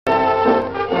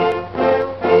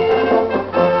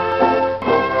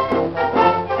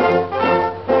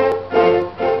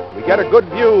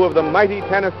crew of the mighty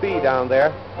Tennessee down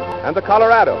there, and the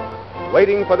Colorado,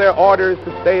 waiting for their orders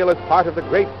to sail as part of the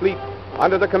great fleet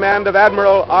under the command of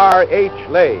Admiral R.H.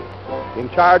 Lay, in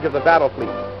charge of the battle fleet,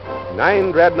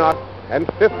 9 dreadnoughts and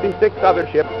 56 other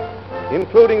ships,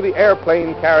 including the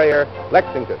airplane carrier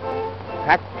Lexington,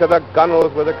 packed to the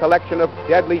gunwales with a collection of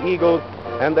deadly eagles,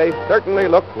 and they certainly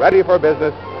look ready for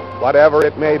business, whatever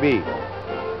it may be.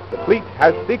 The fleet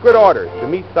has secret orders to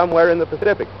meet somewhere in the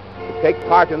Pacific to take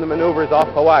part in the maneuvers off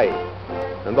Hawaii,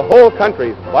 and the whole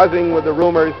country's buzzing with the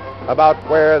rumors about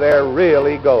where they're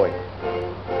really going.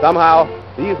 Somehow,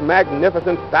 these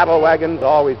magnificent battle wagons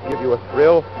always give you a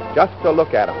thrill just to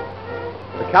look at them.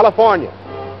 The California,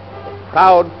 the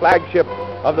proud flagship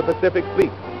of the Pacific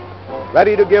Fleet,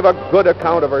 ready to give a good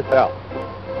account of herself.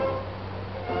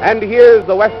 And here's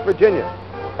the West Virginia,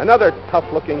 another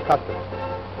tough-looking customer.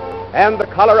 And the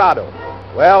Colorado.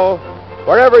 Well,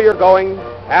 wherever you're going,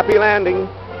 happy landing.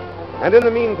 And in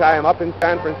the meantime, up in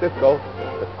San Francisco,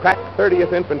 the crack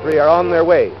 30th Infantry are on their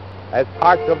way as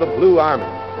parts of the Blue Army.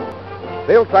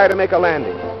 They'll try to make a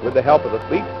landing with the help of the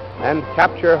fleet and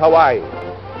capture Hawaii,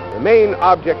 the main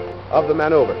object of the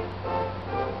maneuver.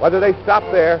 Whether they stop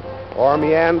there or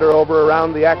meander over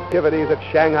around the activities at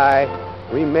Shanghai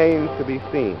remains to be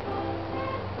seen.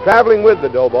 Traveling with the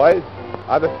doughboys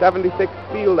are the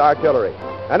 76th Field Artillery,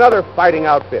 another fighting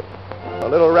outfit, a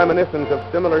little reminiscent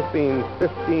of similar scenes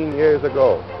 15 years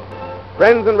ago.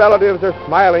 Friends and relatives are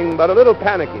smiling but a little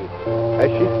panicky as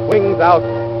she swings out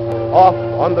off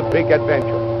on the big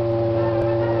adventure.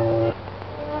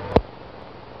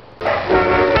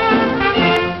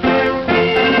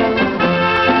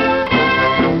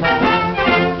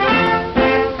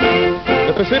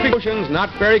 The Pacific Ocean's not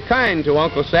very kind to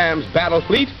Uncle Sam's battle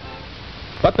fleet,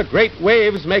 but the great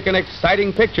waves make an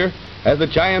exciting picture as the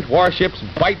giant warships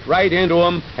bite right into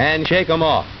them and shake them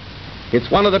off. It's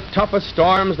one of the toughest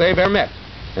storms they've ever met,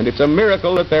 and it's a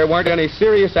miracle that there weren't any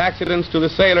serious accidents to the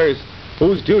sailors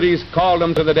whose duties called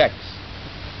them to the decks.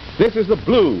 This is the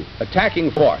Blue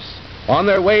attacking force on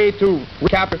their way to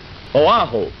recapture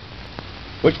Oahu,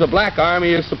 which the Black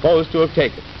Army is supposed to have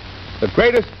taken, the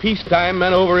greatest peacetime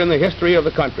maneuver in the history of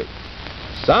the country.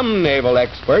 Some naval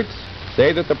experts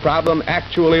say that the problem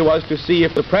actually was to see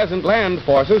if the present land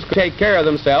forces could take care of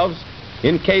themselves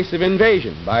in case of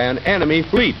invasion by an enemy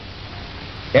fleet.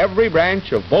 Every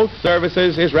branch of both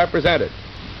services is represented.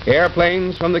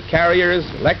 Airplanes from the carriers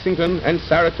Lexington and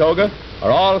Saratoga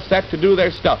are all set to do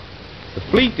their stuff. The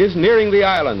fleet is nearing the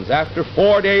islands after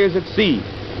 4 days at sea,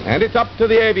 and it's up to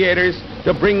the aviators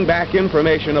to bring back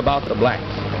information about the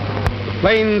blacks. The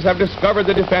planes have discovered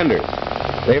the defenders.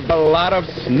 They've done a lot of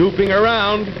snooping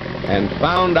around and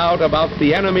found out about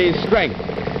the enemy's strength.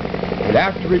 And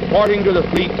after reporting to the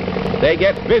fleet, they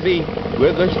get busy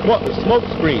with the smoke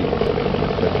screens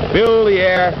that fill the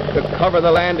air to cover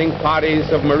the landing parties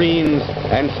of Marines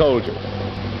and soldiers.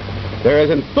 They're as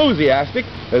enthusiastic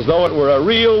as though it were a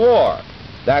real war.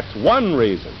 That's one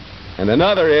reason. And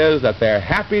another is that they're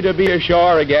happy to be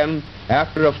ashore again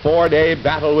after a 4-day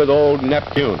battle with old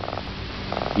Neptune.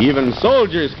 Even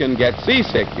soldiers can get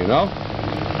seasick, you know.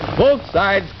 Both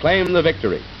sides claim the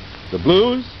victory. The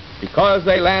Blues, because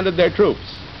they landed their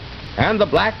troops, and the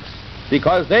Blacks,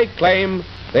 because they claim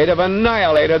they'd have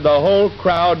annihilated the whole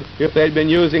crowd if they'd been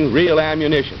using real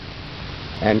ammunition.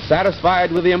 And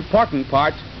satisfied with the important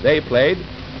part they played,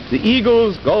 the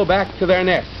Eagles go back to their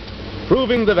nest,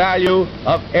 proving the value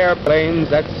of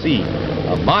airplanes at sea,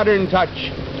 a modern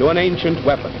touch to an ancient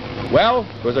weapon. Well,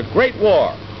 it was a great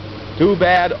war. Too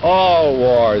bad all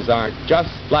wars aren't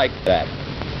just like that.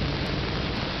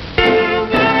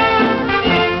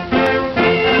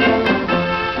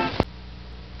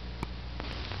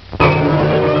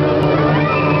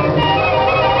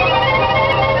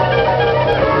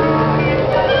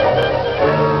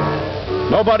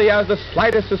 Nobody has the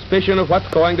slightest suspicion of what's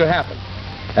going to happen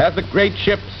as the great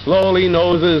ship slowly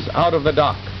noses out of the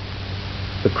dock.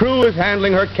 The crew is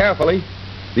handling her carefully.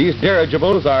 These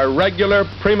dirigibles are regular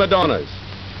prima donnas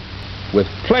with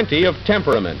plenty of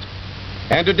temperament.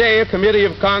 And today a committee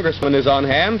of congressmen is on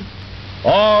hand,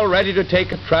 all ready to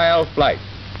take a trial flight.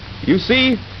 You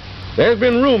see, there's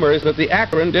been rumors that the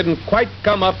Akron didn't quite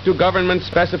come up to government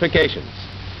specifications.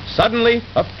 Suddenly,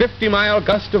 a 50-mile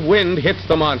gust of wind hits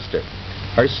the monster.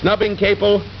 Her snubbing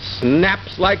cable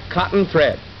snaps like cotton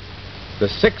thread. The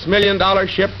 $6 million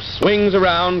ship swings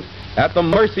around at the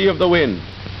mercy of the wind.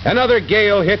 Another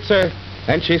gale hits her,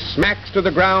 and she smacks to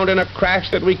the ground in a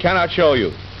crash that we cannot show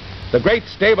you. The great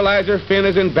stabilizer fin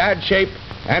is in bad shape,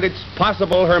 and it's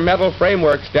possible her metal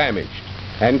framework's damaged.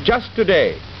 And just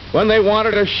today, when they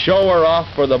wanted to show her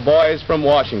off for the boys from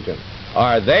Washington,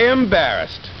 are they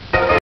embarrassed?